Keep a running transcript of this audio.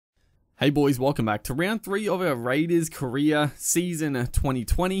Hey boys, welcome back to round 3 of our Raiders career season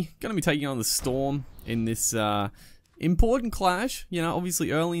 2020. Going to be taking on the Storm in this important clash. You know,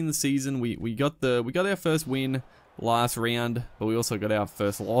 obviously early in the season we got our first win last round, but we also got our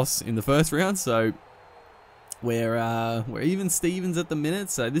first loss in the first round. So we're even Stevens at the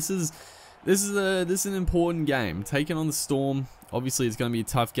minute. So this is an important game. Taking on the Storm. Obviously, it's going to be a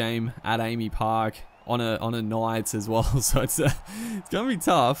tough game at Amy Park on a night as well, so it's going to be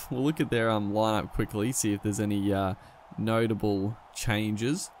tough. We'll look at their lineup quickly, see if there's any notable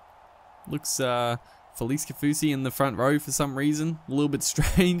changes. Looks Felice Kafusi in the front row for some reason, a little bit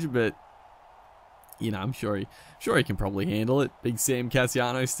strange, but you know, I'm sure he can probably handle it. Big Sam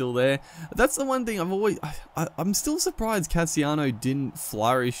Cassiano still there. That's the one thing I'm still surprised Cassiano didn't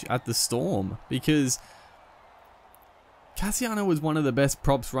flourish at the Storm, because Cassiano was one of the best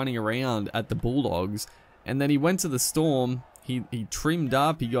props running around at the Bulldogs, and then he went to the Storm. He trimmed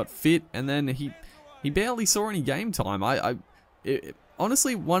up, he got fit, and then he barely saw any game time.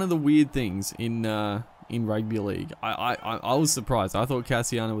 Honestly, one of the weird things in rugby league. I was surprised. I thought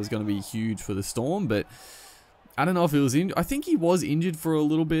Cassiano was going to be huge for the Storm, but I don't know if it was I think he was injured for a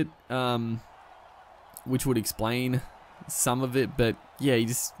little bit, which would explain some of it, but yeah, he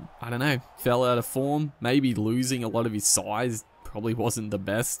just, I don't know, fell out of form. Maybe losing a lot of his size probably wasn't the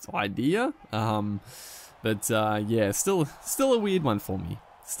best idea. But yeah, still a weird one for me.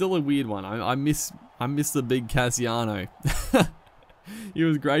 Still a weird one. I miss the big Cassiano. He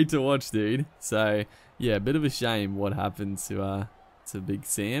was great to watch, dude. So yeah, a bit of a shame what happened to Big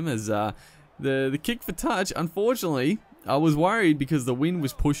Sam, as the kick for touch. Unfortunately, I was worried because the wind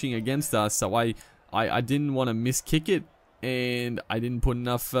was pushing against us, so I didn't want to miss kick it, and I didn't put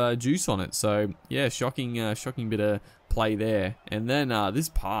enough juice on it. So yeah, shocking bit of play there. And then this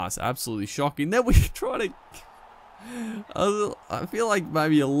pass, absolutely shocking. Then we try to, I feel like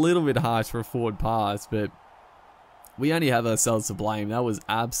maybe a little bit harsh for a forward pass, but we only have ourselves to blame. That was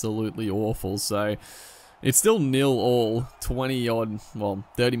absolutely awful. So it's still 0-0, 20 odd, well,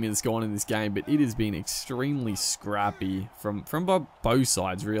 30 minutes gone in this game, but it has been extremely scrappy from both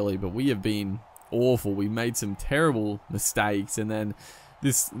sides really. But we have been awful. We made some terrible mistakes, and then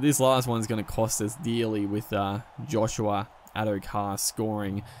this last one's going to cost us dearly with Joshua Adokar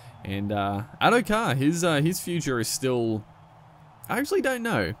scoring. And Adokar, his future is still, I actually don't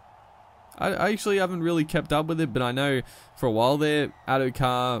know. I actually haven't really kept up with it, but I know for a while there,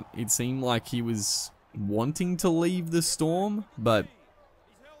 Adokar, it seemed like he was wanting to leave the Storm, but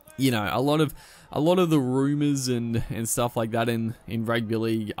you know, a lot of the rumors and stuff like that in rugby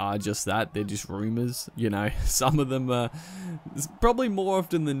league are just that. They're just rumors, you know. Some of them probably more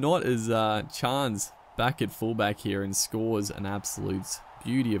often than not is Chan's back at fullback here and scores an absolute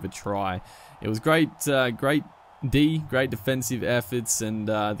beauty of a try. It was great great defensive efforts, and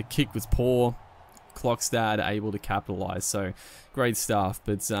the kick was poor. Clockstad able to capitalize, so great stuff.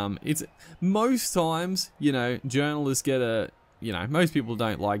 But it's most times, you know, journalists get most people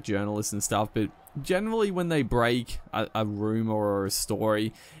don't like journalists and stuff, but generally when they break a rumor or a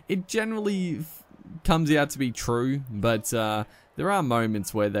story, it generally comes out to be true. But there are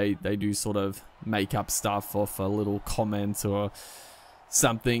moments where they do sort of make up stuff off a little comment or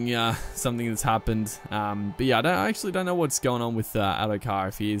something that's happened. But yeah, I actually don't know what's going on with Adokar,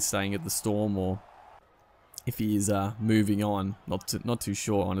 if he is staying at the Storm or if he is moving on. Not too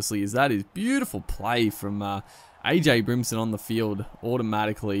sure, honestly. Is that his beautiful play from AJ Brimson on the field.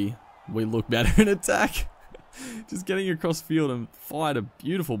 Automatically we look better in attack. Just getting across field and fired a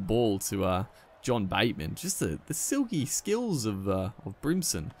beautiful ball to John Bateman. Just the silky skills of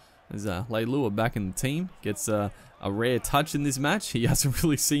Brimson. As Leilua back in the team, gets a rare touch in this match. He hasn't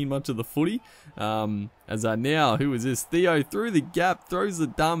really seen much of the footy. As now, who is this? Theo through the gap, throws the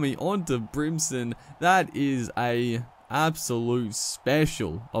dummy onto Brimson. That is a absolute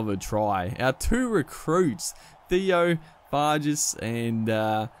special of a try. Our two recruits, Theo, Farges,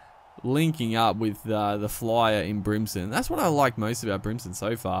 and linking up with the flyer in Brimson. That's what I like most about Brimson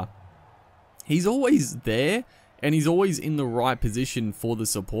so far. He's always there, and he's always in the right position for the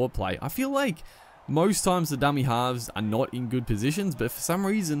support play. I feel like most times the dummy halves are not in good positions, but for some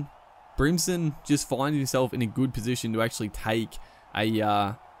reason, Brimson just finds himself in a good position to actually take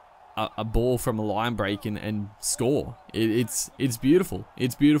a ball from a line break and score. It's beautiful.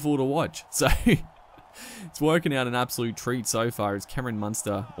 It's beautiful to watch. So it's working out an absolute treat so far, as Cameron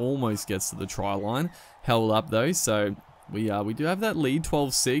Munster almost gets to the try line. Held up though, so we do have that lead,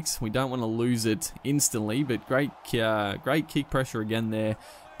 12-6. We don't want to lose it instantly, but great kick pressure again there.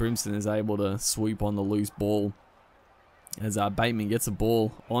 Brimson is able to swoop on the loose ball as Bateman gets a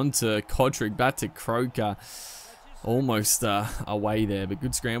ball onto Kodrick, back to Croker. almost away there, but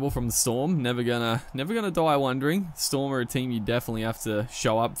good scramble from the Storm. Never gonna die wondering. Storm are a team you definitely have to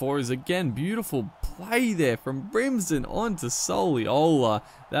show up for. Is again beautiful play there from Brimson onto Soliola.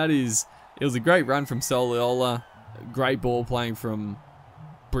 It was a great run from Soliola. Great ball playing from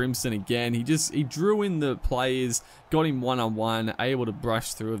Brimson again. He drew in the players, got him one-on-one, able to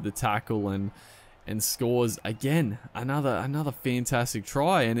brush through of the tackle and scores again. Another fantastic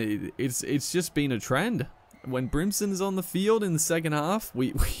try, and it's just been a trend. When Brimson is on the field in the second half,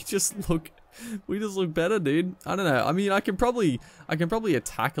 we just look better, dude. I don't know. I mean, I can probably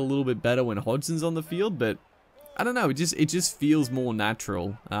attack a little bit better when Hodgson's on the field, but I don't know. It just feels more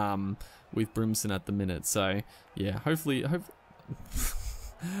natural with Brimson at the minute. So yeah, hopefully.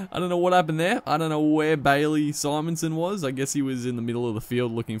 I don't know what happened there. I don't know where Bailey Simonson was. I guess he was in the middle of the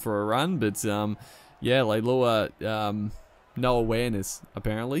field looking for a run, but yeah, Leilua, no awareness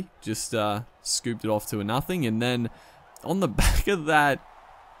apparently. Just scooped it off to a nothing, and then on the back of that,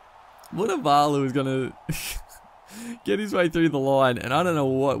 Munavalu was gonna get his way through the line, and I don't know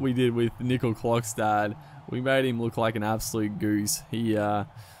what we did with Nickel Klokstad. We made him look like an absolute goose. He, I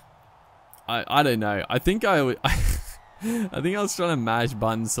don't know. I think I was trying to mash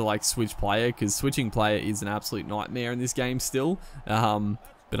buttons to like switch player, because switching player is an absolute nightmare in this game still.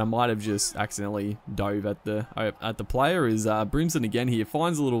 But I might have just accidentally dove at the player. Is Brimson again here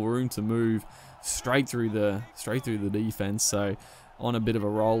finds a little room to move straight through the defense. So on a bit of a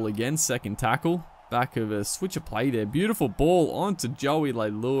roll again, second tackle, back of a switch of play there. Beautiful ball onto Joey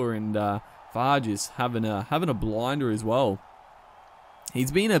Leilua, and Vargas having a blinder as well.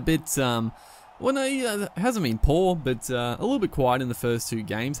 He's been a bit well, no, he hasn't been poor, but a little bit quiet in the first two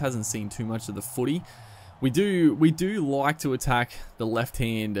games. Hasn't seen too much of the footy. We do like to attack the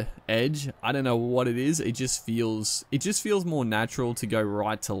left-hand edge. I don't know what it is. It just feels more natural to go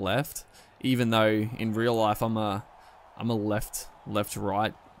right to left, even though in real life I'm a left to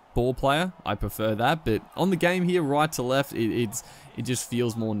right ball player. I prefer that, but on the game here, right to left, it just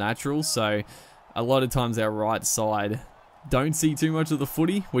feels more natural. So a lot of times our right side don't see too much of the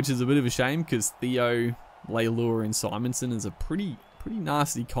footy, which is a bit of a shame, because Theo, Leilua, and Simonson is a pretty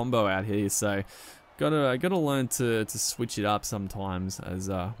nasty combo out here. So gotta learn to switch it up sometimes, as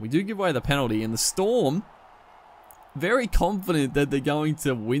we do give away the penalty. And the Storm, very confident that they're going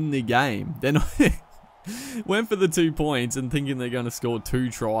to win the game. They're not went for the 2 points and thinking they're going to score 2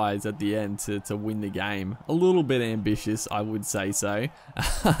 tries at the end to win the game. A little bit ambitious, I would say so.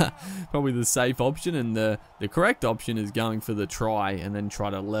 Probably the safe option, and the correct option is going for the try and then try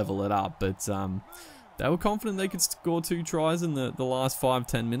to level it up. But they were confident they could score 2 tries in the last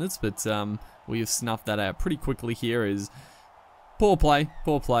 5-10 minutes, but we have snuffed that out pretty quickly here. Is poor play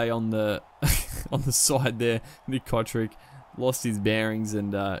on the on the side there. Nick Kotrick lost his bearings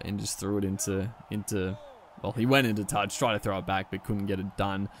and just threw it into well, he went into touch, tried to throw it back, but couldn't get it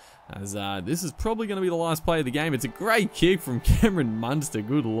done. As this is probably going to be the last play of the game. It's a great kick from Cameron Munster.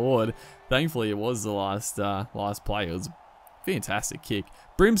 Good lord. Thankfully, it was the last play. It was a fantastic kick.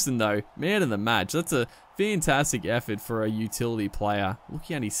 Brimson, though, man of the match. That's a fantastic effort for a utility player.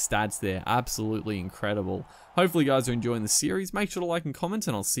 Looking at his stats there, absolutely incredible. Hopefully, you guys are enjoying the series. Make sure to like and comment,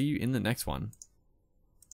 and I'll see you in the next one.